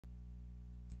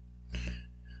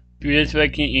Today's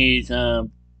working is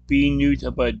being news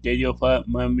about DaddyOFive,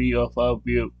 MommyOFive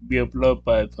will upload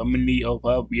by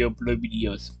FamilyOFive will upload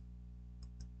videos.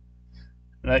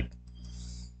 Right?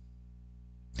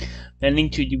 The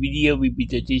link to the video will be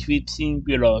the description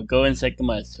below. Go and check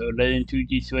them out. So let's into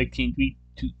this working 3,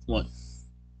 2, 1.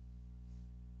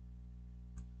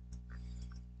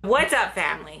 What's up,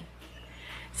 family?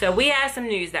 So we have some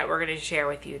news that we're going to share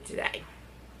with you today.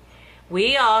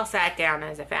 We all sat down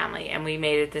as a family and we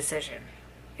made a decision.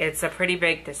 It's a pretty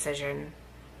big decision.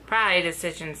 Probably a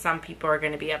decision some people are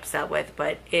going to be upset with,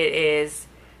 but it is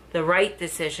the right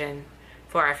decision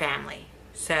for our family.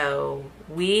 So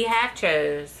we have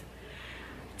chose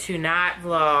to not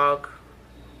vlog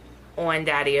on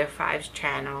DaddyOFive's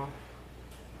channel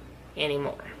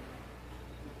anymore.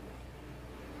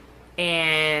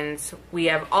 And we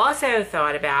have also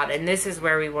thought about, and this is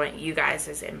where we want you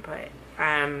guys' input.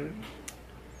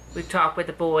 We've talked with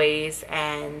the boys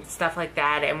and stuff like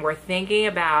that, and we're thinking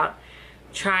about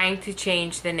trying to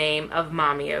change the name of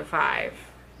MommyOFive.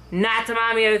 Not to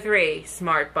MommyO3,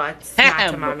 smart butts.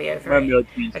 Not to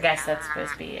MommyO3. I guess that's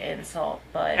supposed to be an insult,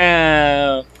 but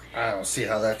I don't see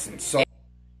how that's insult.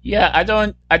 Yeah, I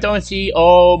don't see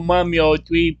all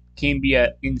MommyO3 can be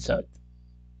an insult.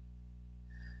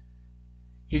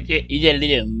 It's a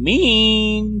little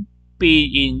mean, but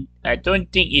I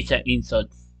don't think it's an insult.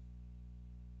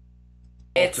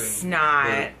 it's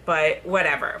not, but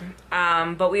whatever.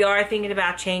 But we are thinking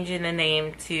about changing the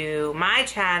name to my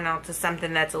channel to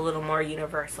something that's a little more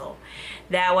universal.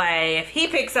 That way, if he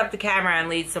picks up the camera and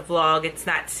leads the vlog, it's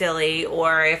not silly.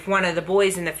 Or if one of the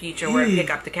boys in the future were to pick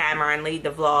up the camera and lead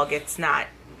the vlog, it's not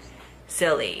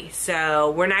silly.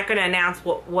 So we're not going to announce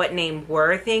what name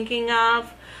we're thinking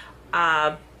of.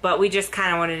 But we just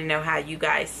kind of wanted to know how you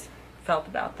guys felt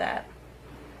about that.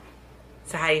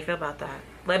 So how do you feel about that?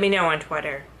 Let me know on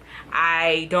Twitter.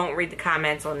 I don't read the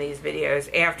comments on these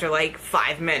videos after like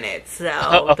 5 minutes,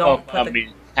 so don't put it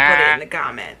in the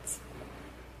comments.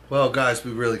 Well, guys,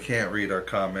 we really can't read our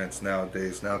comments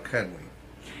nowadays, now can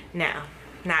we? No,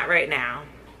 not right now.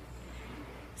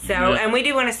 So, and we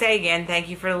do want to say again, thank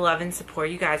you for the love and support.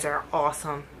 You guys are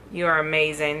awesome. You are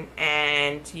amazing,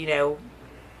 and you know,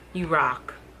 you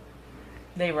rock.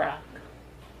 They rock.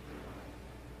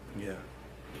 Yeah.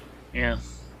 Yeah.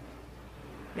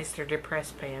 Mr.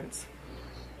 Depressed Pants.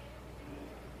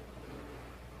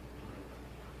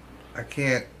 I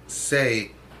can't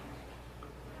say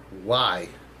why.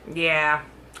 Yeah.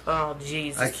 Oh,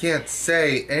 Jesus. I can't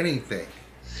say anything.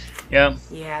 Yeah.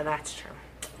 Yeah, that's true.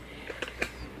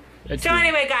 That's So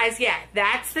anyway, guys, yeah,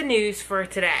 that's the news for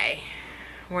today.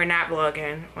 We're not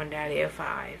vlogging on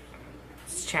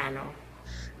DaddyOFive's channel.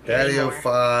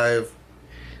 DaddyOFive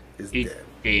is dead.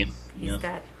 He's He's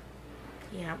dead.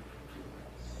 Yep.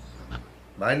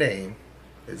 My name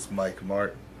is Mike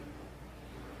Martin.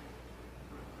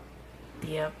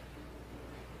 Yep.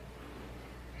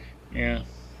 Yeah.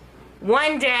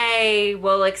 One day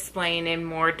we'll explain in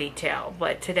more detail,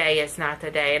 but today is not the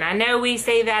day. And I know we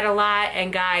say that a lot,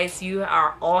 and guys, you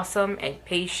are awesome and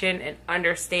patient and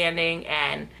understanding,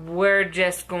 and we're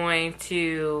just going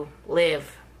to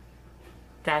live.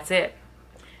 That's it.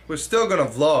 We're still gonna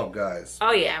vlog, guys.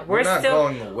 Oh yeah, we're not still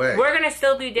going away. We're gonna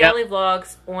still do daily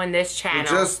vlogs on this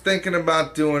channel. We're just thinking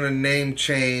about doing a name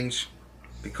change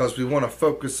because we want to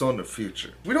focus on the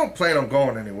future. We don't plan on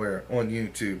going anywhere on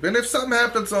YouTube. And if something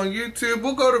happens on YouTube,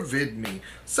 we'll go to VidMe.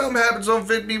 Something happens on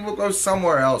VidMe, we'll go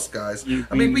somewhere else, guys.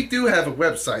 I mean, we do have a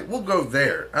website. We'll go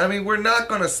there. I mean, we're not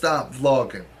going to stop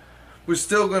vlogging. We're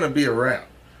still going to be around.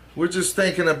 We're just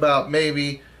thinking about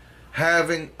maybe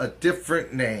having a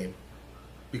different name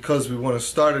because we want to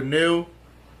start anew.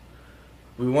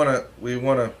 We want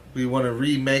to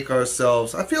remake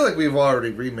ourselves. I feel like we've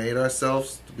already remade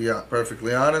ourselves, to be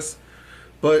perfectly honest.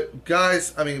 But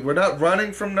guys, I mean, we're not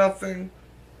running from nothing.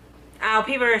 Oh,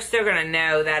 people are still gonna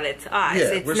know that it's us.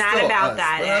 Yeah, it's we're not still about us,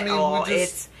 that but at I mean, all.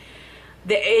 just...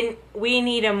 We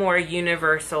need a more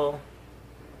universal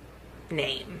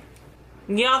name.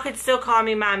 Y'all could still call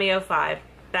me MommyOFive.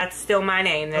 That's still my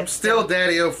name. I'm still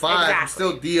DaddyOFive. Exactly. I'm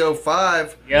still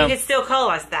DO5. Yeah. You could still call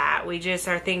us that. We just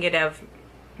are thinking of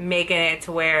making it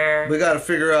to where We got to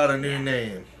figure out a new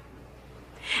name.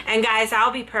 And guys,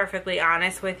 I'll be perfectly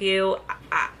honest with you.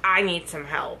 I need some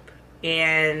help,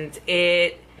 and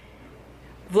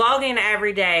vlogging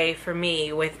every day for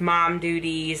me with mom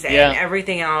duties and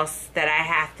everything else that I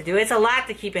have to do. It's a lot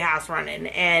to keep a house running,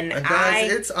 and guys,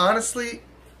 it's honestly,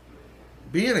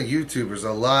 being a YouTuber is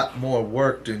a lot more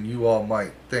work than you all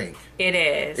might think. It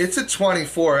is. It's a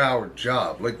 24-hour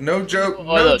job. Like, no joke,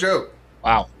 no joke.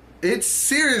 Wow. it's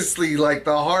seriously like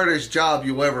the hardest job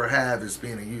you'll ever have is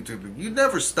being a YouTuber. You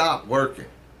never stop working.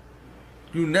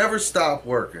 You never stop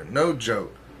working. No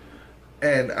joke.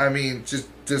 And I mean,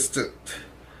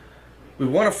 we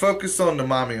want to focus on the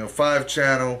MommyOFive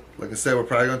channel. Like I said, we're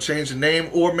probably going to change the name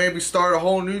or maybe start a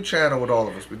whole new channel with all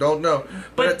of us. We don't know.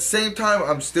 But at the same time,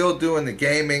 I'm still doing the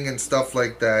gaming and stuff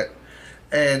like that.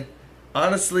 And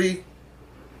honestly,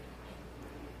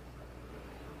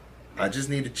 I just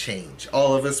need to change.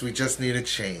 All of us, we just need to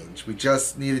change. We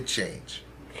just need to change.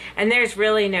 And there's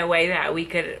really no way that we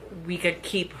could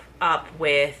keep up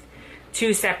with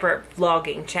 2 separate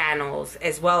vlogging channels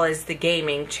as well as the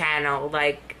gaming channel,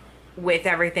 like with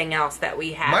everything else that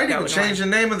we have. Might even change the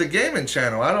name of the gaming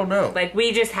channel. I don't know. Like,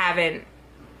 we just haven't.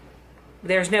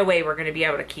 There's no way we're going to be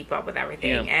able to keep up with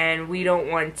everything, and we don't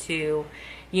want to,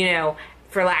 you know,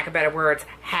 for lack of better words,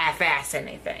 half-ass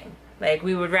anything. Like,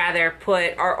 we would rather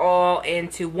put our all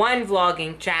into one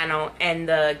vlogging channel and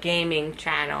the gaming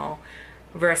channel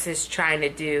versus trying to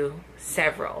do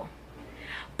several.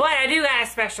 But I do got a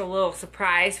special little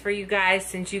surprise for you guys,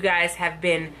 since you guys have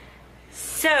been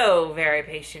so very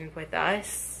patient with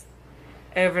us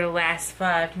over the last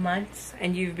 5 months,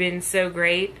 and you've been so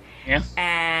great. Yeah.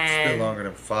 And it's been longer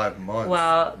than 5 months.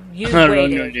 Well, you've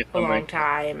waited a long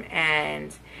time,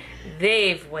 and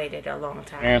they've waited a long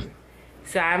time. Yeah.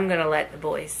 So I'm going to let the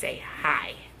boys say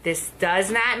hi. This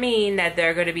does not mean that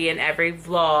they're going to be in every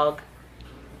vlog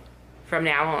from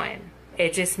now on.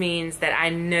 It just means that I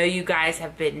know you guys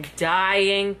have been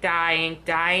dying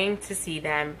to see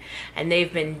them. And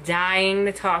they've been dying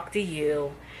to talk to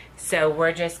you. So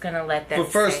we're just going to let them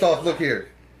But first off, look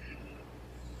here.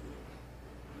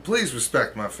 Please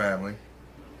respect my family.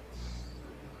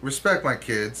 Respect my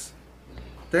kids.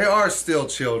 They are still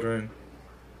children.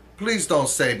 Please don't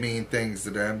say mean things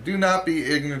to them. Do not be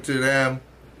ignorant to them.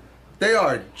 They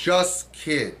are just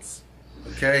kids.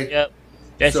 Okay? Yep.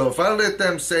 So if I let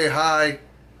them say hi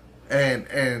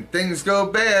and things go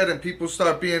bad and people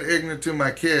start being ignorant to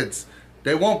my kids,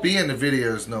 they won't be in the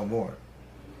videos no more.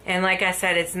 And like I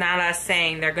said, it's not us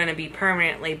saying they're going to be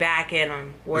permanently back in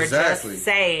them. We're just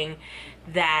saying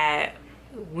that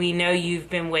we know you've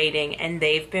been waiting and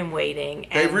they've been waiting.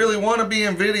 And they really want to be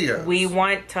in videos. We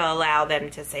want to allow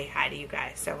them to say hi to you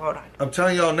guys. So hold on. I'm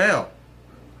telling y'all now,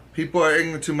 people are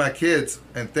ignorant to my kids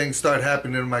and things start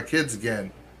happening to my kids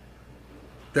again.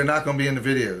 They're not going to be in the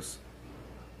videos.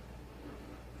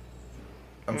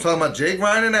 I'm talking about Jake,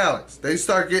 Ryan, and Alex. They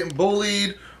start getting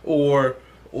bullied or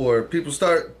people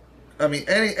start, I mean,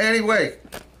 anyway,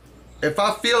 if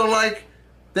I feel like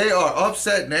they are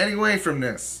upset in any way from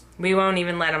this, we won't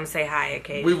even let them say hi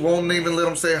occasionally. We won't even let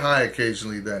them say hi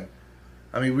occasionally then.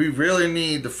 I mean, we really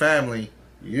need the family,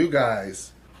 you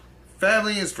guys.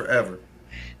 Family is forever.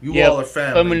 You all are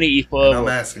family. And I'm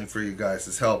asking for you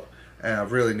guys' help. And I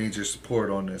really need your support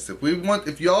on this.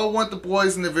 If y'all want the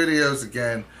boys in the videos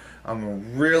again, I'm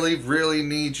gonna really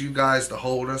need you guys to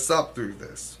hold us up through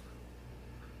this.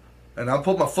 And I'll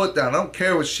put my foot down. I don't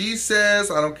care what she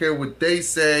says. I don't care what they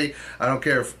say. I don't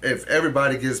care if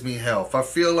everybody gives me hell. If I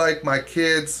feel like my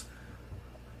kids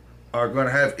are going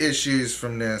to have issues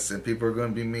from this and people are going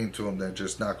to be mean to them, they're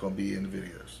just not going to be in the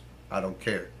videos. I don't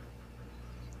care.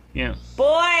 Yeah.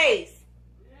 Boys!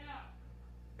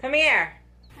 Come here.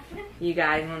 You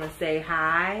guys want to say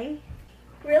hi?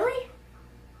 Really?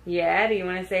 Yeah, do you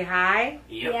want to say hi?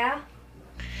 Yep. Yeah.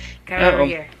 Come over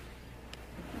here.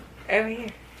 Over here.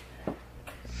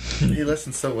 He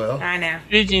listens so well. I know.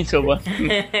 Listen so well. Go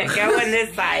on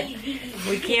this side.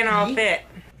 We can't all fit.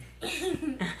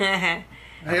 Here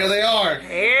they are.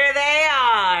 Here they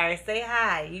are. Say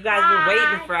hi. You guys been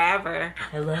waiting forever.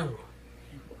 Hello.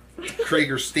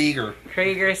 Krieger Steger.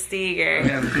 Krieger Steger.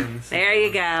 There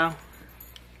you go.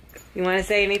 You want to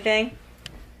say anything?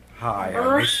 Hi,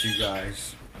 I missed you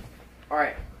guys.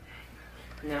 Alright.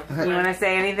 No. You want to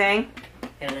say anything?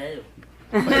 Hello.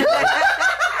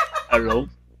 Hello.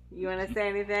 You want to say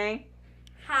anything?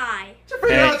 Hi.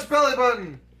 Hey. Belly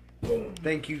button.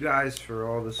 Thank you guys for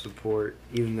all the support.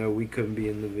 Even though we couldn't be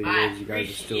in the videos, you guys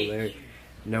are still there.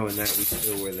 Knowing that we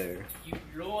still were there. You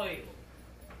loyal.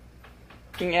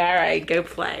 Yeah, alright, go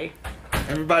play.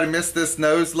 Everybody missed this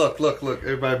nose. Look.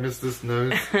 Everybody missed this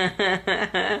nose. Go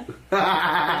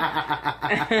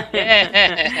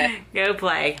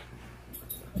play.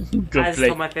 Go I just play.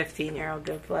 told my 15-year-old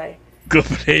go play. Go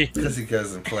play. Because he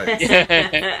goes and plays.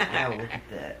 Now look at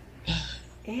that.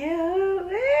 Ew.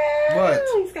 What?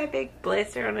 He's got a big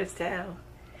blister on his toe.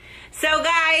 So,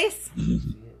 guys.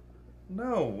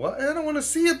 No, what? I don't want to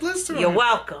see a blister. You're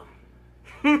welcome.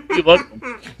 You're welcome.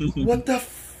 What the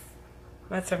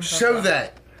That's from Show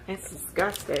that. It's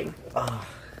disgusting.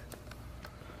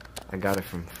 I got it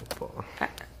from football.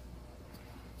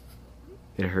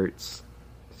 It hurts.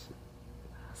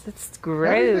 It's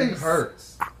gross. Everything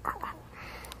hurts.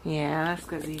 Yeah, that's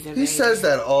because he's a He baby. says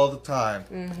that all the time.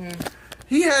 Mm-hmm.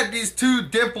 He had these 2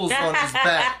 dimples on his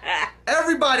back.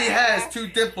 Everybody has 2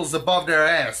 dimples above their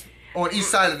ass on each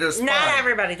side of their spine. Not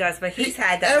everybody does, but he's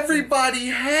had that. Everybody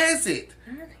has it. I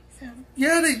don't think so.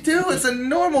 Yeah, they do. It's a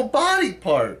normal body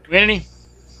part. Really?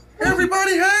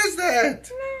 Everybody has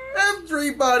that.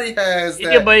 Everybody has that.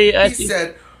 Everybody He has it.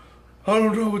 said, I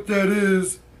don't know what that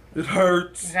is. It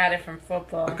hurts. I got it from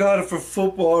football. I got it from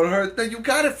football. It hurts. No, you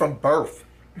got it from birth.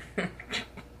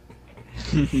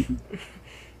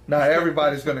 Now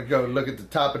everybody's going to go look at the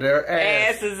top of their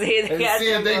ass to see if they and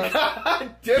see if they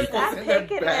got dimples in their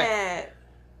back. it.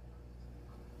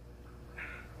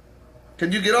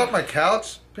 Can you get off my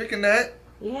couch picking that?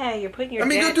 Yeah, you're putting your. I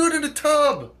mean, go do it in the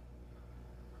tub.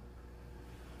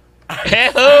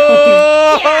 Get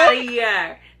out of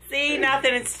here. See,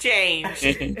 nothing has changed.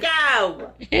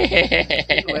 Go.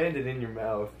 It landed in your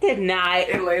mouth. Did not.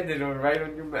 It landed right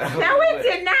on your mouth. No, it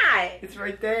did not. It's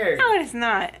right there. No, it's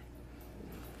not.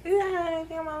 Is that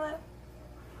anything on my lip?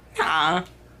 Huh.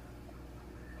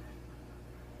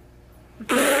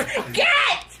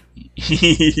 Get!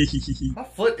 My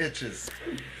foot itches.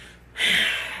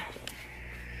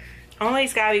 Only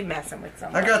he's gotta be messing with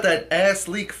someone. I got that ass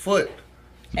leak foot.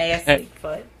 Ass leak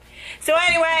foot. So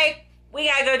anyway, we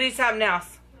gotta go do something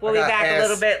else. We'll I be got back a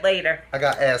little bit later. I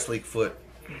got ass leak foot.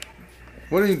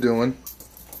 What are you doing?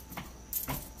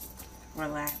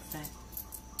 Relaxing.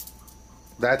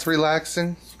 That's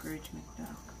relaxing? Scrooge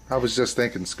McDuck. I was just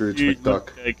thinking Scrooge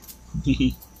McDuck.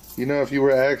 You know, if you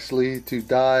were actually to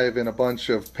dive in a bunch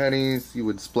of pennies, you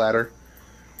would splatter.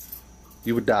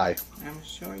 You would die. I'm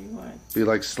sure you would. Be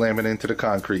like slamming into the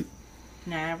concrete.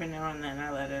 Now, every now and then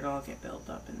I let it all get built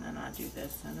up and then I do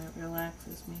this and it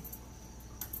relaxes me.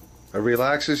 It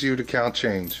relaxes you to count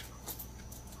change.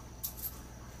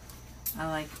 I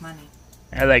like money.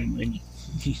 I like money.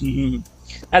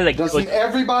 I like Doesn't toys.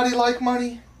 everybody like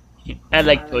money? I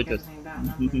like toys. toys. Everything about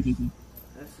numbers.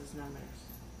 This is numbers.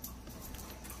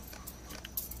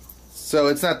 So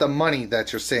it's not the money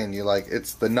that you're saying you like,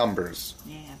 it's the numbers.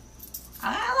 Yeah.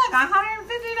 I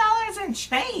like $150 in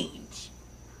change.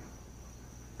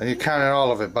 And you counted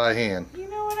all of it by hand. You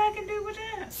know what I can do with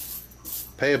that?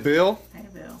 Pay a bill? Pay a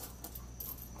bill.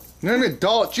 You're an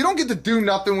adult. You don't get to do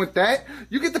nothing with that.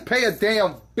 You get to pay a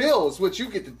damn bill is what you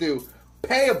get to do.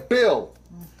 Pay a bill.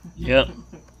 Yep.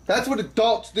 That's what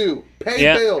adults do. Pay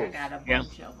Yeah. I bills. got a Yeah.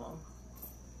 bunch of them.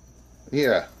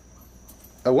 Yeah.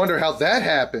 I wonder how that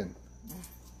happened.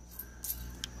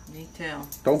 Me too.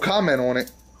 Don't comment on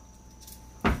it.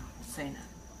 Say nothing.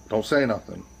 Don't say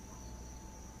nothing.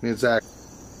 Exactly.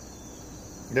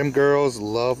 Them girls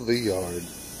love the yard.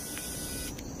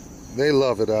 They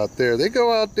love it out there. They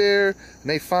go out there and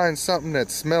they find something that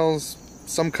smells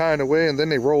some kind of way and then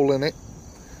they roll in it.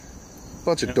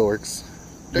 Bunch of dorks.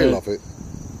 They Yeah. love it.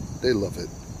 They love it.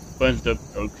 Bunch of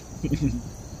jokes.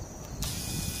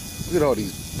 Look at all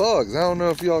these bugs. I don't know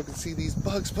if y'all can see these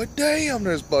bugs, but damn,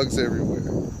 there's bugs everywhere.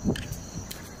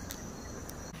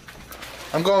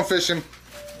 I'm going fishing.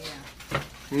 Yeah.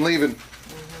 I'm leaving.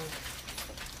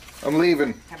 I'm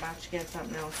leaving. How about you get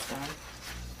something else done?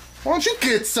 Why don't you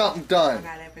get something I done?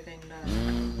 got everything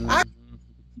done.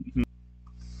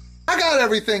 I got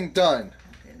everything done.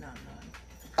 Okay, not done.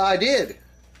 I did.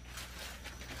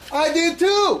 I did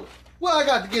too. Well, I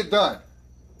got to get done.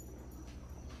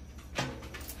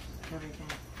 Everything.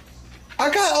 I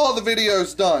got all the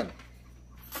videos done.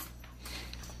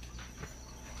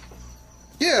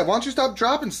 Yeah, why don't you stop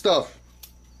dropping stuff?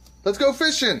 Let's go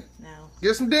fishing. No.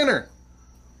 Get some dinner.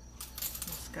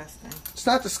 Disgusting. It's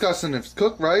not disgusting if it's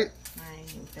cooked right. I ain't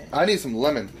even finished. I need some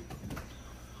lemon.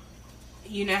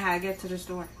 You know how to get to the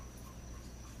store.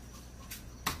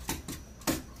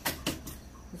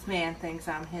 This man thinks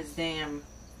I'm his damn.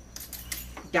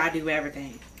 Gotta do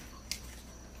everything.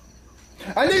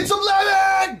 I need some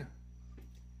lemon!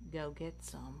 Go get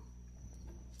some.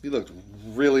 You looked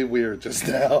really weird just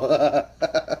now.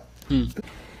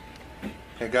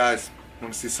 Hey guys,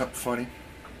 want to see something funny?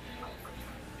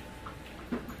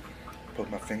 Put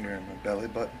my finger in my belly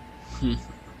button.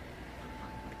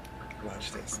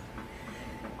 Watch this.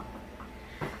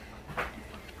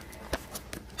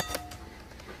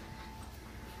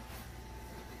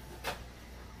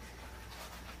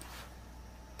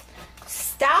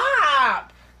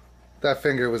 Stop! That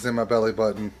finger was in my belly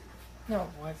button. No, it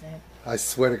wasn't. I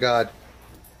swear to God.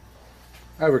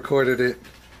 I recorded it.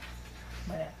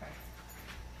 Whatever.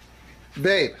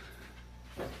 Babe.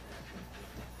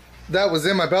 That was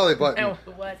in my belly button. No,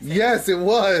 it wasn't. Yes, it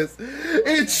was.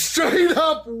 It straight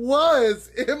up was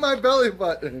in my belly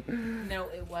button. No,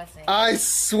 it wasn't. I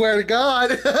swear to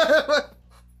God. You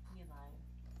lied.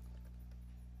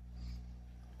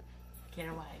 Get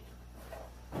away.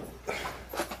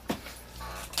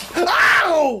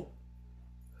 Ow!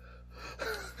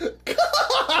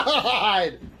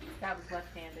 God! That was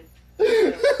left-handed.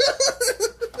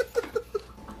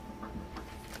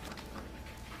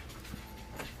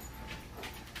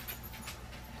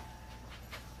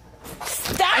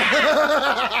 Stop!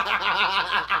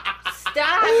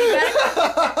 Stop! You better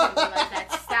not like that.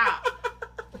 Stop.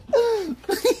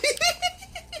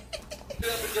 Get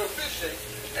up and go fishing,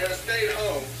 and I stayed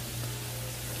home.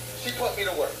 She put me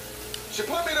to work. She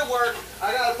put me to work.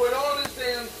 I gotta put all this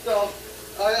damn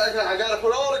stuff. I gotta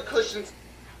put all the cushions.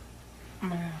 I'm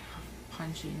gonna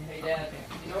punch you in the Hey, Dad,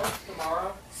 you know what's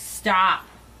tomorrow? Stop.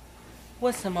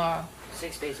 What's tomorrow?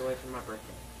 6 days away from my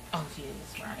birthday. Oh,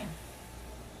 Jesus, Ryan.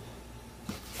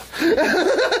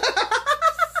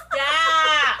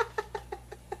 Stop!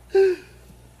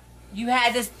 You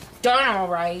had this done all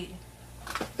right.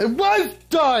 It was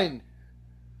done.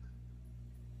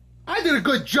 I did a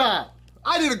good job.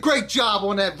 I did a great job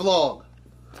on that vlog.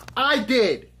 I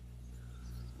did.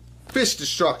 Fish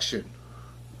destruction.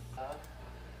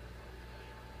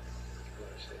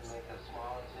 Make a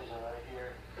small incision right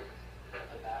here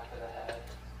at the back of the head.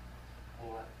 And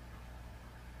what?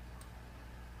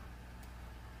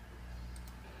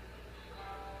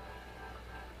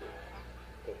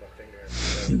 Put my finger in the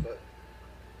belly button.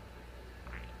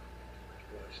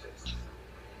 Watch this.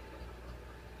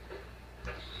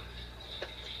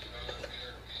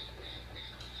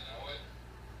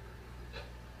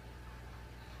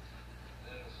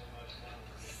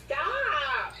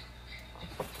 Stop!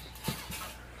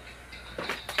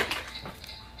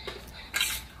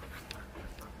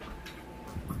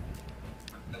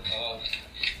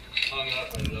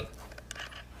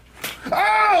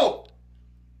 Ow!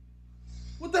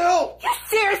 What the hell? You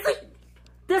seriously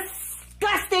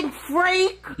disgusting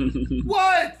freak!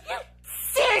 What? You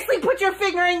seriously put your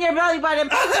finger in your belly button and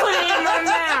put it in my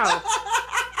mouth!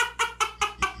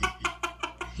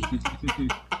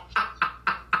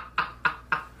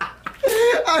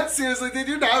 I seriously, did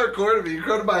you not record me? You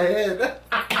recorded my head.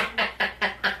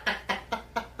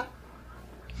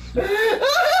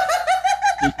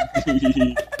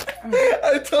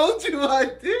 I told you I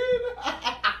did.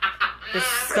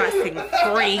 Disgusting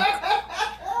freak.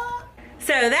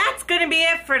 So that's gonna be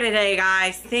it for today,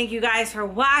 guys. Thank you guys for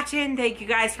watching. Thank you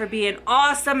guys for being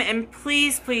awesome. And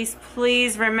please, please,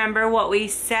 please remember what we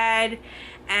said.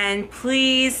 And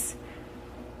please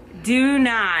do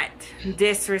not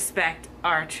disrespect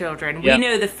our children. Yep. We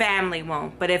know the family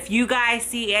won't. But if you guys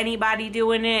see anybody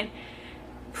doing it,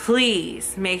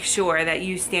 please make sure that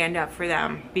you stand up for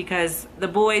them. Because the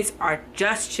boys are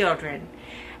just children.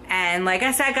 And like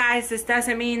I said, guys, this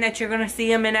doesn't mean that you're going to see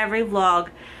them in every vlog.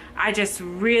 I just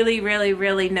really, really,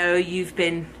 really know you've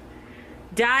been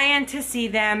dying to see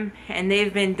them. And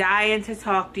they've been dying to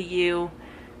talk to you.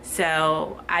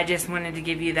 So I just wanted to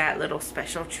give you that little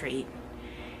special treat.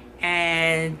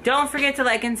 And don't forget to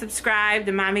like and subscribe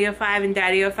to MommyOFive and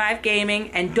DaddyOFive Gaming.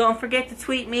 And don't forget to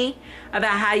tweet me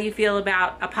about how you feel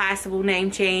about a possible name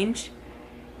change.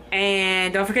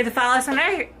 And don't forget to follow us on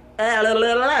everything.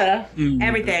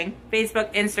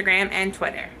 Facebook, Instagram, and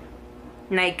Twitter.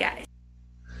 Night, guys.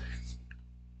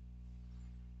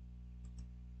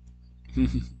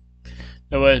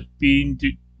 That was being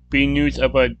news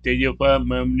about DaddyOFive,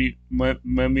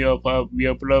 MommyOFive. We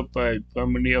upload by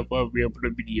FamilyOFive. We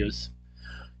upload videos.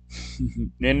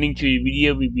 The link to the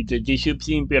video will be in the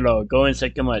description below. Go and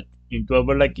check them out. And drop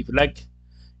a like if you like.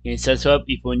 And subscribe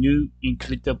if you're new. And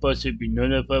click the bell to be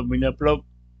notified when I upload.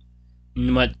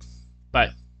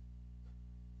 Bye.